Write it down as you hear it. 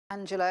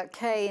Angela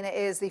Kane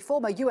is the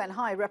former UN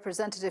High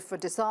Representative for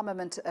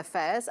Disarmament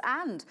Affairs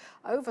and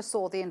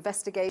oversaw the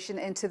investigation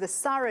into the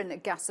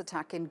sarin gas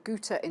attack in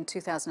Ghouta in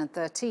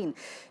 2013.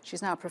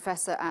 She's now a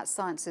professor at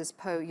Sciences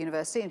Po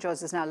University and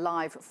joins us now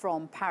live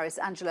from Paris.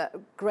 Angela,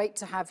 great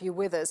to have you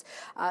with us.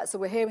 So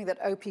we're hearing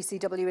that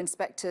OPCW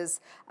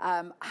inspectors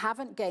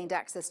haven't gained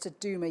access to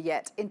Douma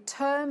yet. In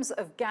terms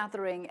of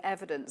gathering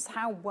evidence,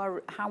 how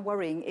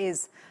worrying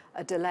is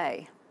a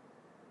delay?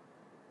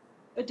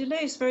 A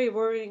delay is very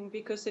worrying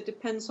because it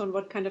depends on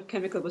what kind of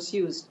chemical was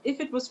used.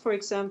 If it was, for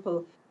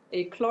example,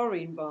 a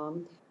chlorine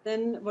bomb,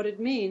 then what it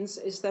means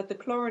is that the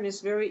chlorine is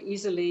very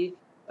easily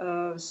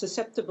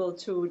susceptible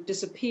to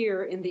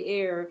disappear in the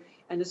air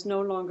and is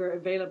no longer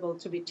available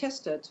to be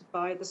tested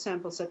by the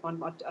samples that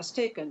one has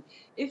taken.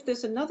 If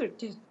there's another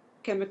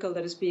chemical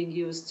that is being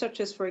used, such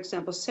as, for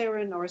example,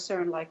 sarin or a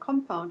sarin-like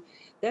compound,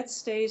 that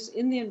stays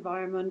in the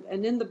environment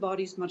and in the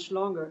bodies much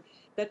longer.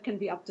 That can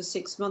be up to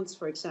 6 months,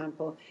 for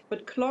example.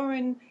 But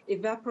chlorine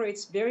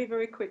evaporates very,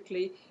 very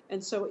quickly.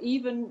 And so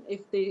even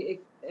if the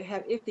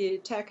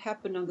attack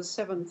happened on the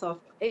 7th of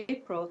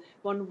April,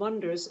 one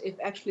wonders if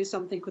actually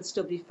something could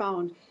still be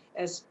found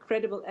as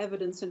credible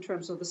evidence in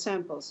terms of the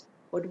samples.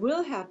 What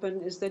will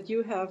happen is that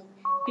you have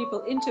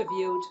people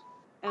interviewed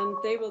and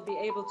they will be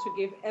able to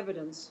give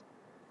evidence.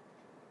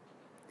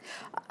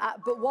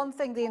 But one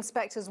thing the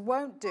inspectors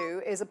won't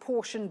do is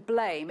apportion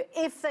blame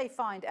if they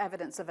find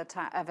evidence of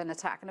an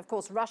attack. And of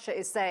course, Russia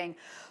is saying,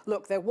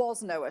 look, there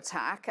was no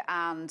attack,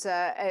 and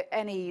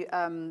any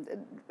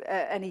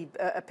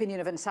opinion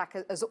of an attack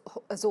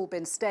has all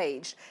been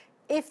staged.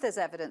 If there's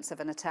evidence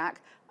of an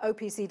attack,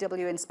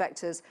 OPCW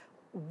inspectors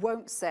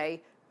won't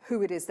say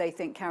who it is they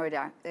think carried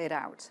it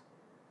out.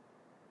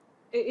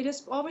 It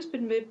has always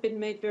been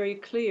made very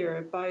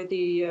clear by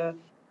the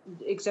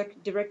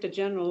Director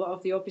General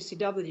of the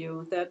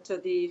OPCW that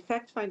the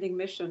fact-finding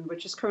mission,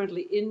 which is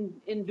currently in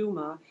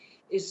Douma,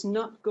 is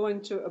not going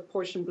to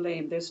apportion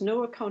blame. There's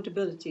no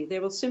accountability. They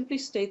will simply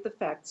state the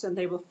facts, and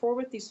they will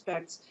forward these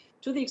facts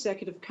to the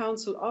Executive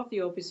Council of the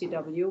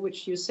OPCW,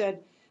 which you said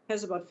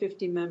has about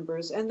 50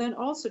 members, and then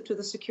also to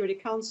the Security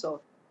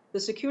Council. The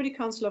Security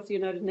Council of the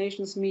United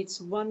Nations meets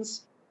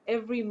once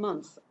every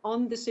month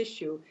on this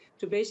issue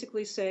to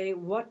basically say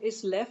what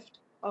is left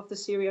of the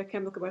Syria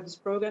chemical weapons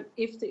program.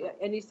 If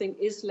anything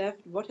is left,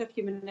 what have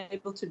you been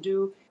able to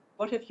do?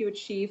 What have you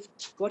achieved?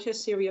 What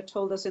has Syria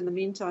told us in the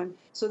meantime?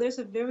 So there's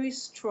a very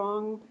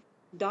strong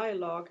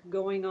dialogue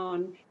going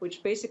on,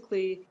 which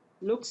basically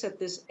looks at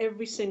this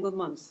every single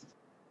month.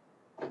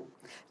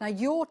 Now,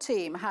 your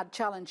team had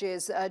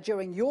challenges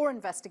during your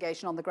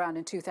investigation on the ground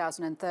in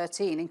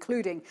 2013,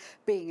 including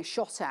being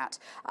shot at.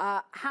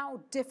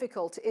 How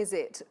difficult is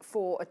it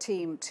for a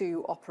team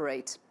to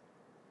operate?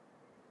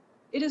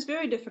 It is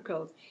very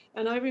difficult.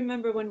 And I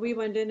remember when we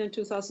went in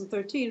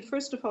 2013,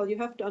 first of all, you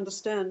have to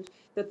understand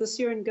that the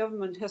Syrian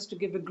government has to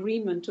give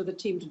agreement to the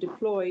team to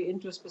deploy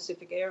into a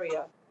specific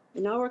area.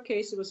 In our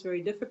case, it was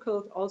very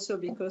difficult also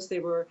because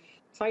there was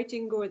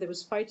fighting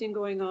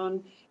going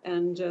on,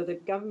 and the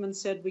government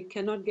said we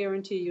cannot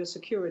guarantee your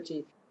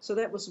security. So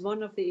that was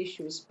one of the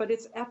issues. But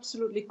it's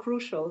absolutely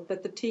crucial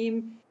that the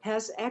team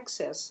has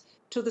access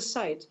to the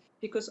site,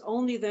 because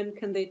only then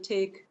can they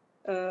take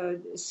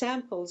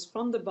samples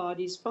from the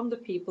bodies, from the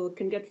people,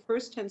 can get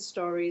first-hand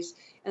stories,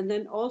 and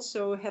then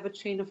also have a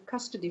chain of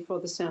custody for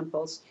the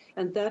samples.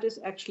 And that is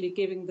actually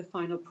giving the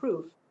final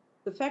proof.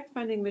 The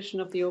fact-finding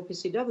mission of the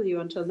OPCW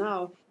until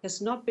now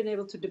has not been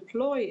able to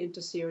deploy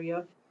into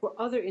Syria for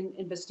other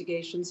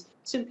investigations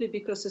simply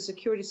because the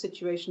security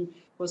situation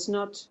was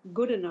not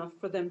good enough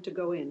for them to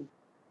go in.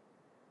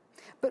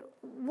 But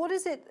what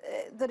is it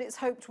that it's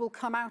hoped will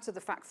come out of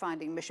the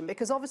fact-finding mission?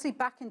 Because obviously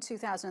back in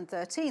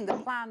 2013, the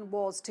plan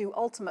was to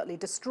ultimately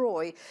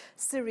destroy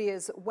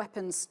Syria's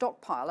weapons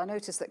stockpile. I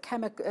noticed that,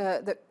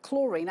 that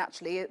chlorine,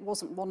 actually, it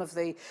wasn't one of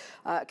the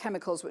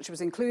chemicals which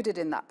was included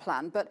in that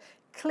plan. But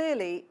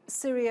clearly,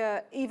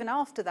 Syria, even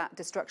after that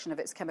destruction of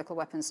its chemical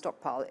weapons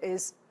stockpile,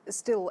 is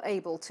still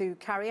able to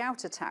carry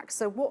out attacks.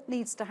 So what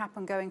needs to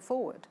happen going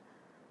forward?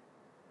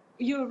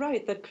 You're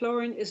right that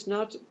chlorine is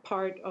not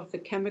part of the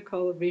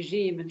chemical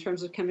regime in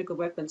terms of chemical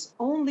weapons.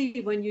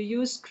 Only when you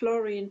use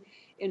chlorine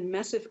in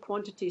massive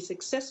quantities,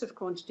 excessive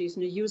quantities,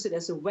 and you use it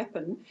as a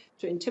weapon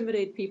to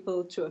intimidate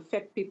people, to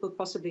affect people,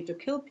 possibly to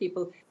kill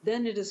people,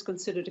 then it is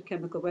considered a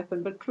chemical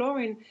weapon. But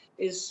chlorine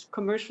is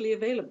commercially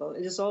available.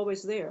 It is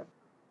always there.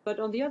 But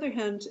on the other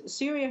hand,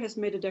 Syria has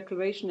made a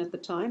declaration at the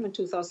time in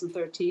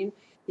 2013.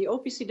 The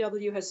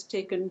OPCW has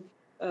taken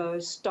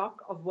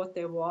stock of what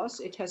there was.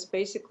 It has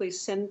basically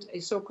sent a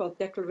so-called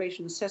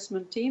declaration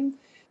assessment team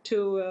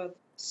to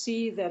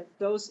see that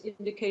those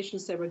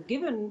indications that were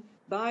given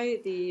by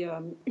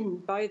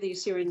the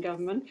Syrian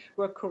government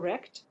were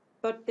correct,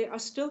 but there are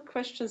still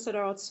questions that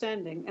are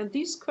outstanding. And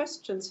these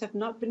questions have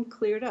not been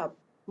cleared up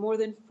more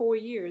than 4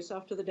 years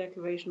after the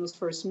declaration was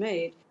first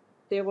made.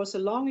 There was a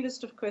long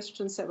list of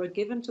questions that were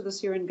given to the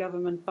Syrian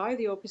government by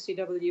the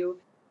OPCW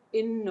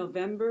In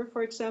November,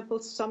 for example,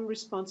 some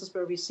responses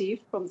were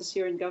received from the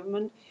Syrian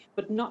government,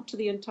 but not to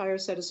the entire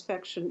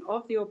satisfaction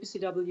of the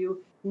OPCW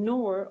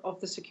nor of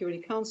the Security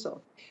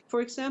Council. For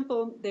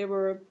example, there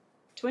were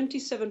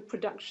 27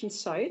 production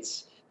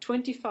sites.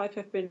 25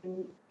 have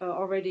been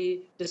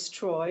already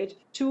destroyed.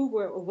 2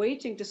 were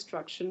awaiting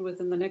destruction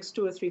within the next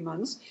 2 or 3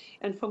 months.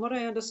 And from what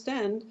I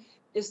understand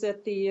is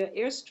that the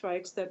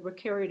airstrikes that were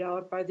carried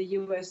out by the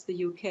US,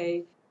 the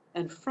UK,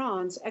 and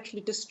France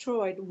actually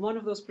destroyed one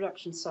of those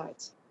production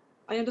sites.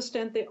 I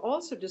understand they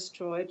also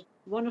destroyed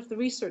one of the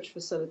research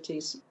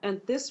facilities.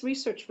 And this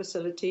research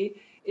facility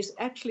is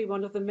actually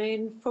one of the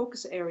main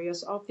focus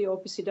areas of the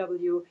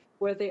OPCW,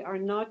 where they are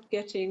not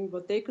getting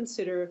what they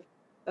consider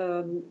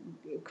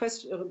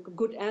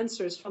good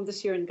answers from the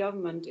Syrian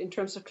government in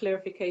terms of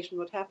clarification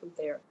what happened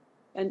there.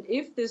 And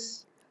if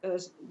this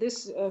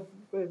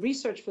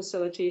research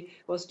facility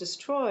was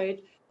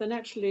destroyed, then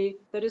actually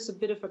that is a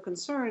bit of a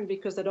concern,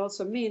 because that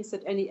also means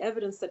that any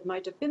evidence that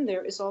might have been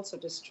there is also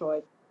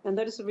destroyed. And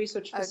that is a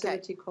research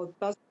facility called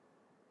Buzz.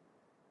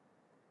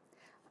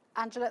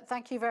 Angela,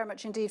 thank you very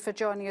much indeed for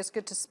joining us.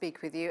 Good to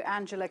speak with you.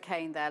 Angela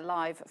Kane there,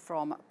 live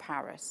from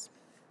Paris.